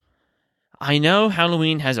I know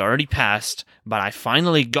Halloween has already passed, but I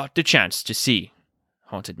finally got the chance to see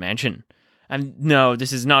Haunted Mansion. And no,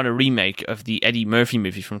 this is not a remake of the Eddie Murphy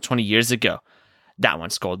movie from 20 years ago. That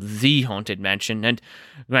one's called The Haunted Mansion, and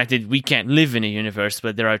granted, we can't live in a universe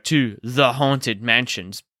where there are two The Haunted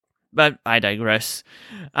Mansions, but I digress.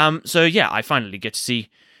 So yeah, I finally get to see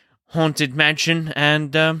Haunted Mansion,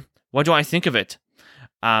 and what do I think of it?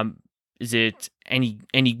 Is it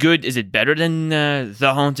any good? Is it better than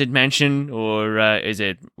The Haunted Mansion, or is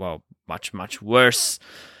it, well, much, much worse?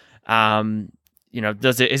 Is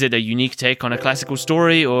it a unique take on a classical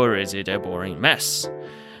story, or is it a boring mess?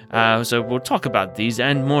 So we'll talk about these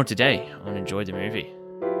and more today on Enjoy the Movie.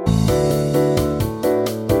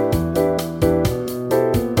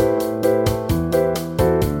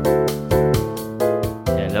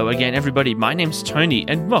 Hello again, everybody. My name's Tony,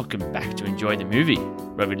 and welcome back to Enjoy the Movie,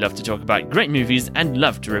 where we love to talk about great movies and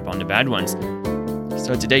love to rip on the bad ones.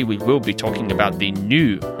 So today we will be talking about the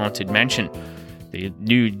new Haunted Mansion, the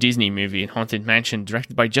new Disney movie Haunted Mansion,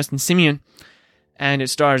 directed by Justin Simien, and it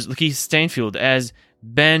stars Lakeith Stanfield as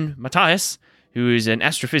Ben Matthias, who is an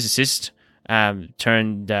astrophysicist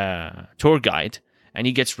turned tour guide, and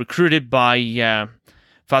he gets recruited by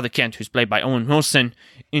Father Kent, who's played by Owen Wilson,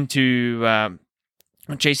 into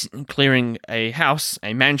clearing a house,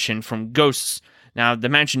 a mansion, from ghosts. Now, the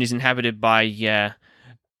mansion is inhabited by a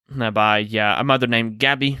mother named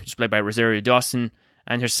Gabby, who's played by Rosario Dawson,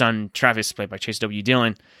 and her son Travis, played by Chase W.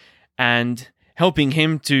 Dillon. And helping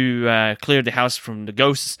him to clear the house from the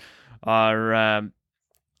ghosts are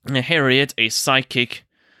Harriet, a psychic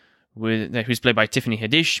who's played by Tiffany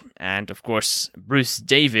Haddish, and of course Bruce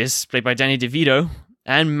Davis, played by Danny DeVito,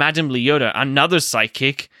 and Madame Leota, another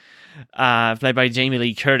psychic, played by Jamie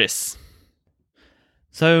Lee Curtis.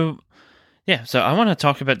 So I want to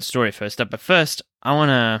talk about the story first up, but first I want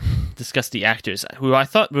to discuss the actors, who I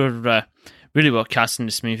thought were really well cast in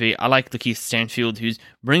this movie. I like Lakeith Stanfield, who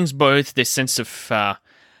brings both this sense of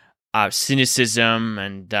cynicism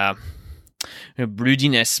and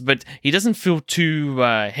broodiness, but he doesn't feel too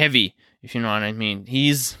heavy, if you know what I mean.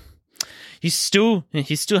 He still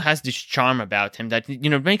has this charm about him that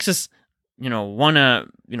makes us wanna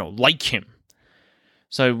like him.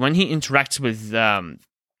 So when he interacts with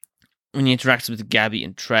Gabby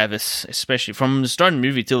and Travis, especially from the start of the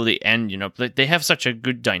movie till the end, they have such a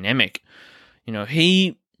good dynamic.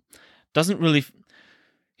 He doesn't really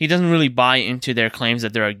buy into their claims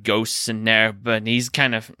that there are ghosts in there, but he's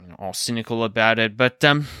kind of all cynical about it. But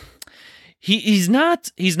he's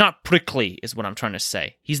not prickly, is what I'm trying to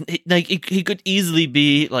say. He could easily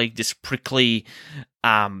be like this prickly,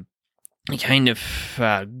 kind of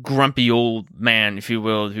grumpy old man, if you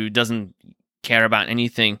will, who doesn't care about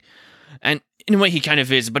anything. And in a way, he kind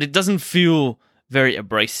of is, but it doesn't feel very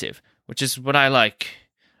abrasive, which is what I like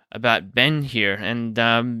about Ben here. And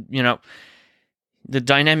the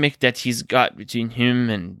dynamic that he's got between him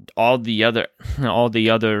and all the other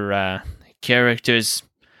characters,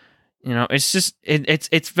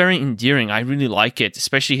 it's very endearing. I really like it,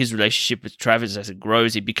 especially his relationship with Travis as it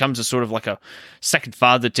grows. He becomes a sort of like a second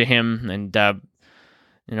father to him, and and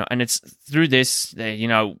it's through this,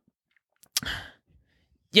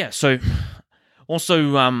 So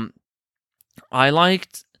also, I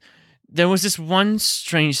liked, there was this one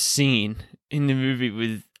strange scene in the movie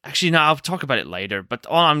with. Actually, no, I'll talk about it later, but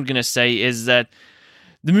all I'm going to say is that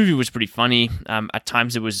the movie was pretty funny. At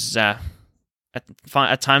times it was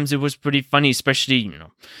pretty funny, especially,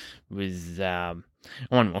 with Owen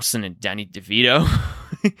Wilson and Danny DeVito.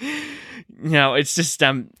 It's just,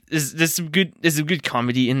 there's some good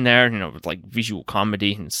comedy in there, with like visual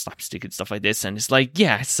comedy and slapstick and stuff like this, and it's like,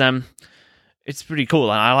 yeah, it's pretty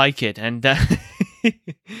cool, and I like it, and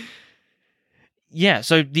yeah,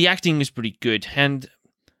 so the acting is pretty good, and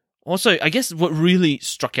also, I guess what really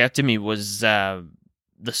struck out to me was the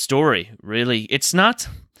story, really. It's not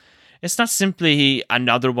simply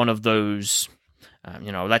another one of those,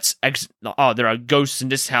 there are ghosts in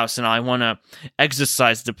this house and I want to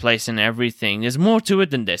exorcise the place and everything. There's more to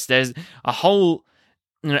it than this. There's a whole,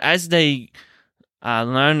 as they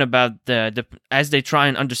learn about as they try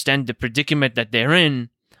and understand the predicament that they're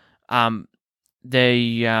in,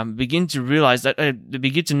 they begin to realize that, they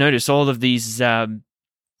begin to notice all of these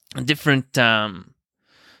different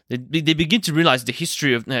they begin to realize the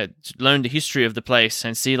history of learn the history of the place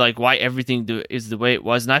and see like why everything is the way it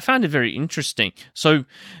was, and I found it very interesting. So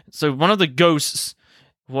one of the ghosts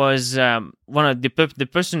was one of the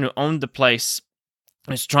person who owned the place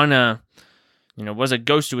was trying to was a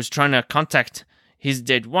ghost who was trying to contact his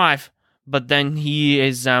dead wife, but then he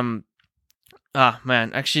is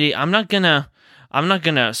actually I'm not gonna I'm not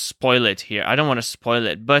gonna spoil it here. I don't want to spoil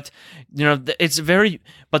it, but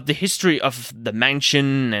but the history of the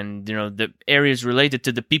mansion and the areas related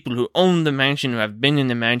to the people who own the mansion, who have been in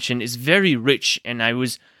the mansion, is very rich, and I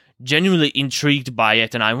was genuinely intrigued by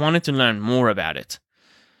it, and I wanted to learn more about it.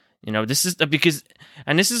 This is because,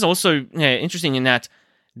 and this is also interesting in that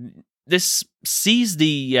this sees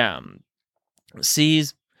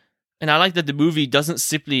and I like that the movie doesn't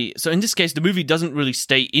simply... So in this case, the movie doesn't really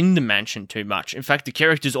stay in the mansion too much. In fact, the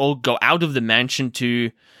characters all go out of the mansion to,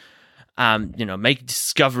 make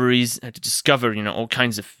discoveries, to discover, all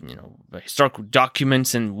kinds of, historical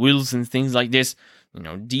documents and wills and things like this,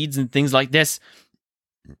 deeds and things like this,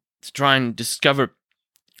 to try and discover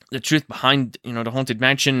the truth behind, the haunted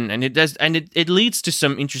mansion. And it does, and it leads to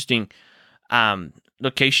some interesting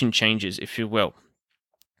location changes, if you will.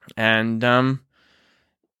 And,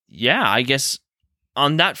 I guess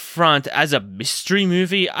on that front, as a mystery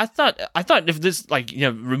movie, I thought if this,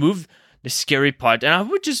 remove the scary part, and I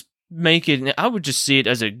would just see it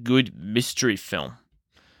as a good mystery film.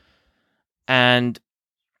 And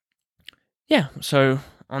so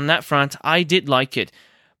on that front, I did like it.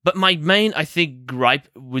 But my main, I think, gripe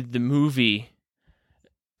with the movie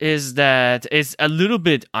is that it's a little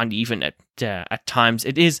bit uneven at times.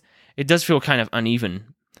 It does feel kind of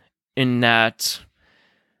uneven in that,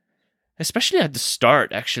 especially at the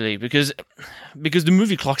start, actually, because the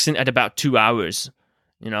movie clocks in at about 2 hours,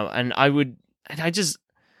 and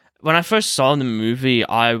when I first saw the movie,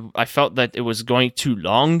 I felt that it was going too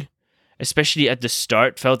long, especially at the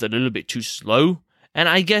start, felt a little bit too slow, and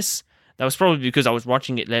I guess that was probably because I was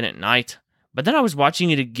watching it late at night, but then I was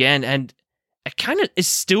watching it again, and it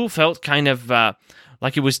still felt kind of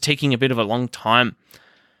like it was taking a bit of a long time.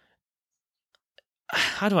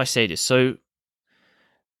 How do I say this? So,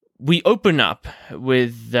 we open up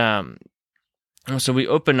with an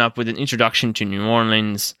introduction to New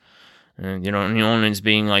Orleans. New Orleans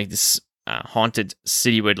being like this haunted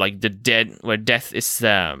city where death is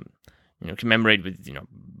commemorated with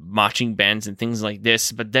marching bands and things like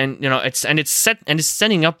this. But then it's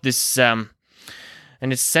setting up this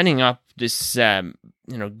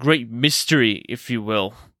great mystery, if you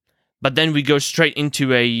will. But then we go straight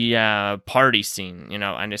into a party scene,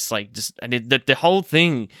 and it's like just, and the whole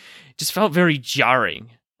thing just felt very jarring.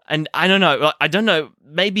 And I don't know,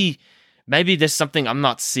 maybe there's something I'm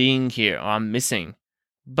not seeing here or I'm missing.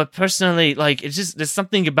 But personally, there's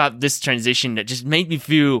something about this transition that just made me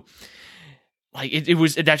feel like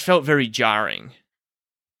that felt very jarring.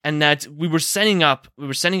 And that we were setting up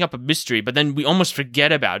a mystery, but then we almost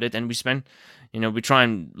forget about it, and we spend, we try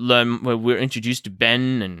and learn where we're introduced to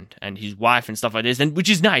Ben and his wife and stuff like this, and which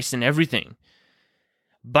is nice and everything.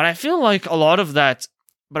 But I feel like a lot of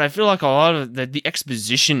the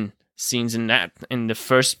exposition scenes in the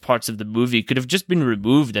first parts of the movie could have just been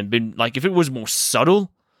removed and been like, if it was more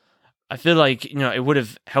subtle, I feel like, it would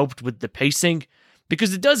have helped with the pacing,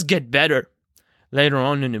 because it does get better later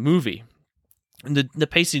on in the movie. And the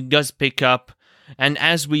pacing does pick up, and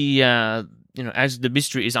as we as the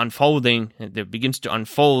mystery is unfolding, it begins to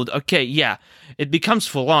unfold. Okay, yeah, it becomes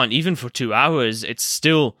full on. Even for 2 hours, it's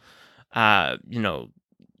still, a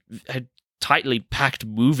tightly packed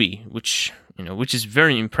movie, which is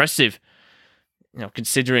very impressive,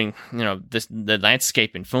 considering the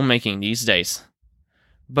landscape in filmmaking these days.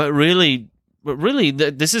 But really,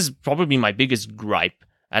 this is probably my biggest gripe,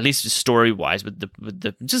 at least story wise, with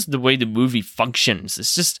the just the way the movie functions.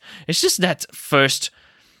 It's just that first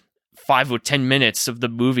 5 or 10 minutes of the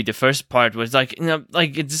movie, the first part was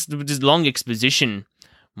it's just long exposition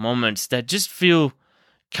moments that just feel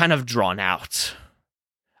kind of drawn out.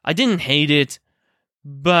 I didn't hate it,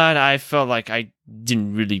 but I felt like I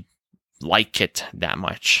didn't really like it that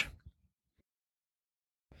much.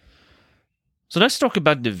 So let's talk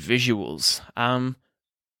about the visuals. I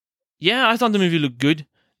thought the movie looked good.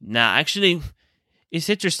 Nah, actually, it's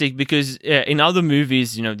interesting because in other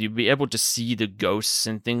movies, you'll be able to see the ghosts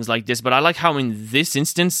and things like this. But I like how in this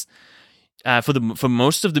instance, for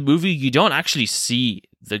most of the movie, you don't actually see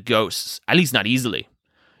the ghosts, at least not easily.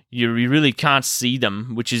 You really can't see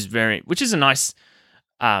them, which is a nice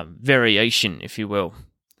variation, if you will.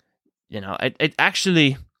 It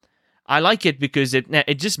actually, I like it because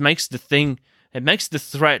it just makes the thing. It makes the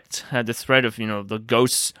threat of the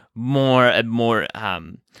ghosts more and more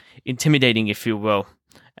intimidating, if you will,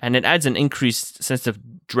 and it adds an increased sense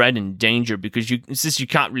of dread and danger because since you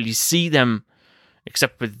can't really see them,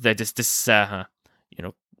 except with this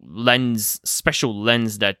special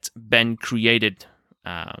lens that Ben created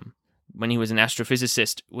when he was an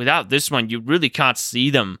astrophysicist. Without this one, you really can't see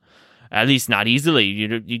them, at least not easily.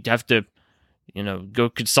 You'd have to go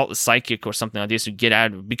consult a psychic or something like this to get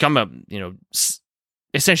out, become a,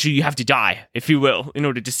 essentially you have to die, if you will, in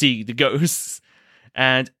order to see the ghosts.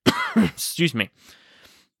 And, excuse me.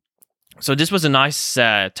 So this was a nice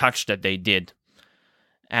touch that they did.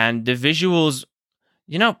 And the visuals,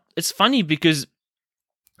 it's funny because,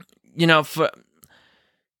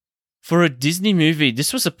 for a Disney movie,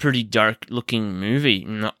 this was a pretty dark-looking movie.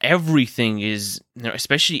 Everything is,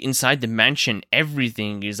 especially inside the mansion,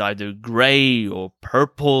 everything is either gray or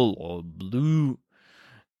purple or blue.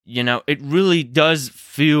 It really does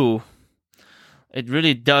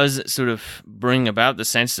sort of bring about the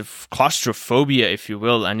sense of claustrophobia, if you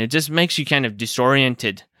will, and it just makes you kind of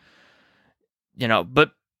disoriented.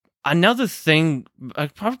 But another thing,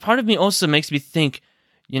 part of me also makes me think,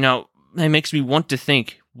 it makes me want to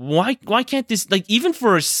think, why can't this, even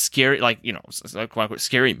for a scary,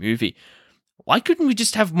 scary movie, why couldn't we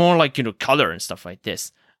just have more, color and stuff like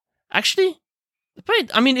this? Actually,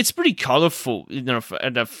 it's pretty colorful,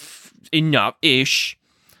 enough-ish.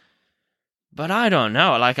 But I don't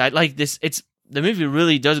know, I like this, the movie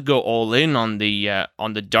really does go all in on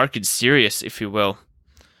the dark and serious, if you will.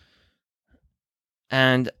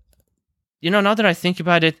 And, now that I think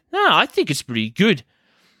about it, no, I think it's pretty good.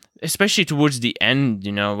 Especially towards the end,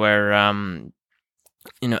 where, at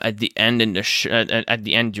the end at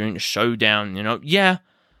the end during the showdown, yeah.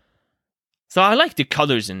 So I like the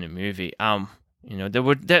colors in the movie. There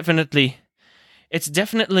were it's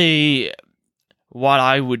definitely what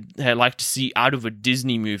I would like to see out of a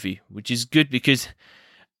Disney movie, which is good because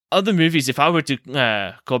other movies, if I were to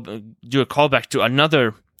do a callback to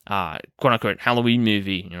another quote unquote Halloween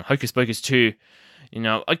movie, Hocus Pocus 2,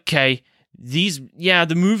 okay.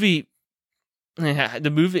 That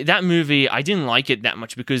movie, I didn't like it that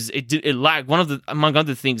much because it lacked among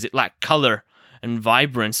other things, it lacked color and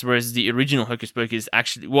vibrance, whereas the original Hocus Pocus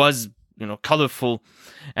actually was, colorful,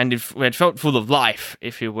 and it felt full of life,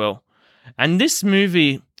 if you will. And this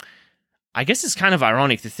movie, I guess it's kind of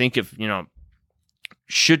ironic to think of,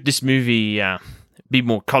 should this movie be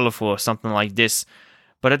more colorful or something like this,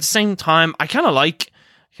 but at the same time, I kind of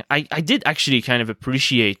I did actually kind of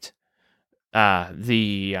appreciate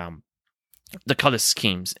the color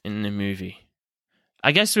schemes in the movie.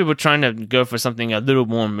 I guess we were trying to go for something a little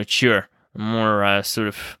more mature, more sort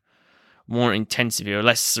of more intensive, or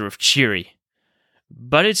less sort of cheery.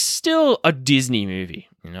 But it's still a Disney movie,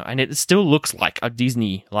 and it still looks like a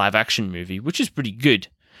Disney live-action movie, which is pretty good.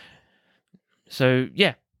 So,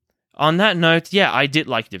 yeah. On that note, yeah, I did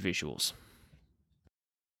like the visuals.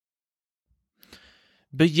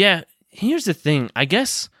 But yeah, here's the thing. I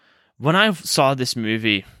guess when I saw this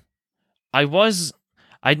movie, I was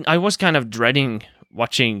kind of dreading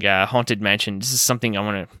watching Haunted Mansion. This is something I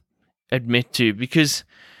want to admit to, because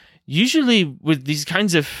usually with these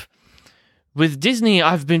kinds of... With Disney,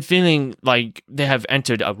 I've been feeling like they have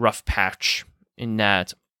entered a rough patch in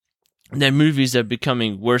that their movies are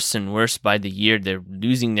becoming worse and worse by the year. They're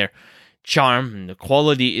losing their charm, and the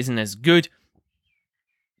quality isn't as good.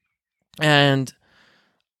 And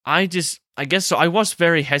I guess so. I was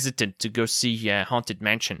very hesitant to go see Haunted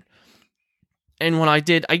Mansion. And when I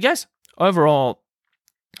did, I guess overall,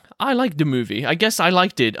 I liked the movie. I guess I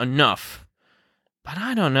liked it enough. But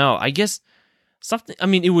I don't know. I guess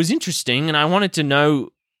it was interesting, and I wanted to know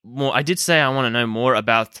more. I did say I want to know more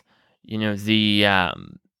about, the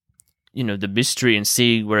mystery and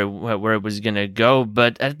see where it was going to go.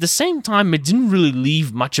 But at the same time, it didn't really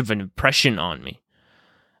leave much of an impression on me.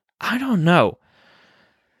 I don't know.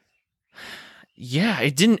 Yeah,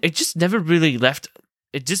 it didn't. It just never really left.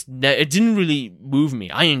 It didn't really move me.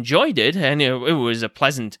 I enjoyed it, and it was a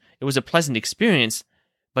pleasant experience,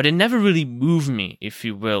 but it never really moved me, if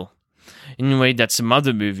you will, in a way that some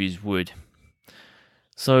other movies would.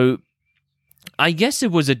 So, I guess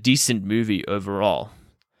it was a decent movie overall,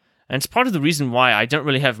 and it's part of the reason why I don't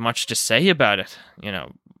really have much to say about it.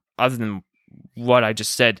 Other than what I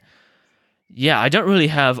just said. Yeah, I don't really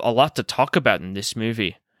have a lot to talk about in this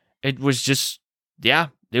movie. It was just,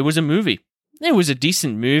 it was a movie. It was a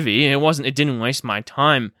decent movie. It didn't waste my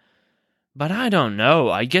time. But I don't know.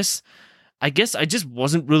 I guess I just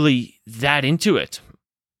wasn't really that into it.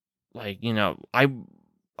 I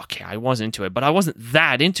was into it, but I wasn't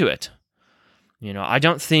that into it. I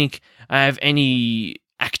don't think I have any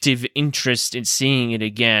active interest in seeing it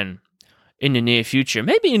again in the near future.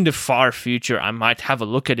 Maybe in the far future, I might have a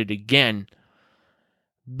look at it again.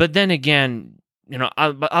 But then again,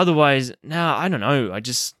 but otherwise, no, I don't know.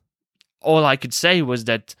 All I could say was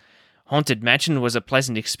that Haunted Mansion was a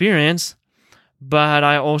pleasant experience, but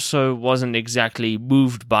I also wasn't exactly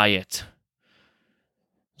moved by it.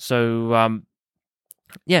 So,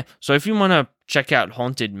 yeah, so if you want to check out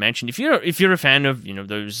Haunted Mansion, if you're a fan of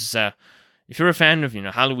those, if you're a fan of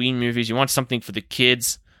Halloween movies, you want something for the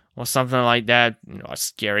kids or something like that, a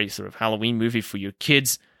scary sort of Halloween movie for your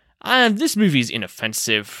kids, this movie is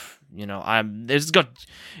inoffensive. It's got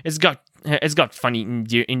funny,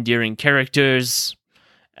 endearing characters,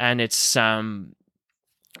 and it's and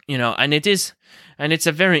it's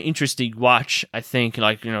a very interesting watch. I think,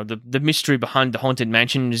 the mystery behind the Haunted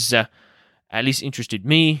Mansion is at least interested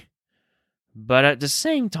me, but at the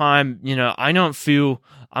same time, I don't feel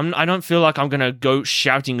like I'm gonna go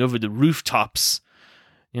shouting over the rooftops,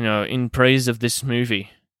 in praise of this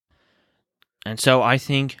movie. And so I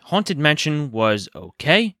think Haunted Mansion was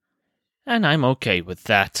okay, and I'm okay with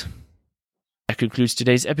that. That concludes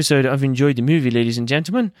today's episode of Enjoy the Movie, ladies and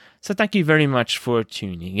gentlemen. So thank you very much for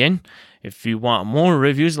tuning in. If you want more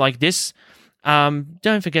reviews like this,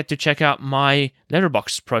 don't forget to check out my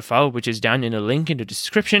Letterboxd profile, which is down in a link in the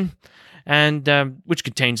description, and which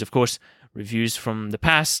contains, of course, reviews from the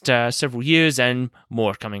past several years and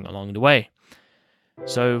more coming along the way.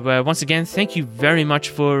 So once again, thank you very much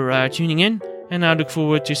for tuning in, and I look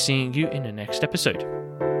forward to seeing you in the next episode.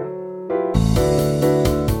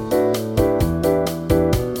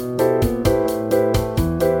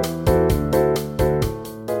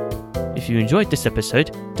 If you enjoyed this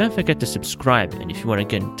episode, don't forget to subscribe, and if you want to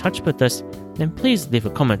get in touch with us, then please leave a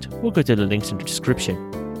comment or go to the links in the description.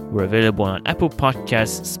 We're available on Apple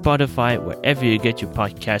Podcasts, Spotify, wherever you get your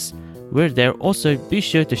podcasts. We're there. Also, be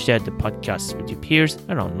sure to share the podcast with your peers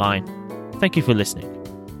and online. Thank you for listening.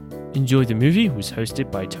 Enjoy the Movie was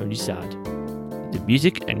hosted by Tony Saad. The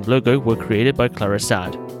music and logo were created by Clara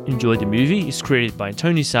Saad. Enjoy the Movie is created by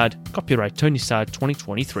Tony Saad, copyright Tony Saad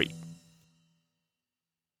 2023.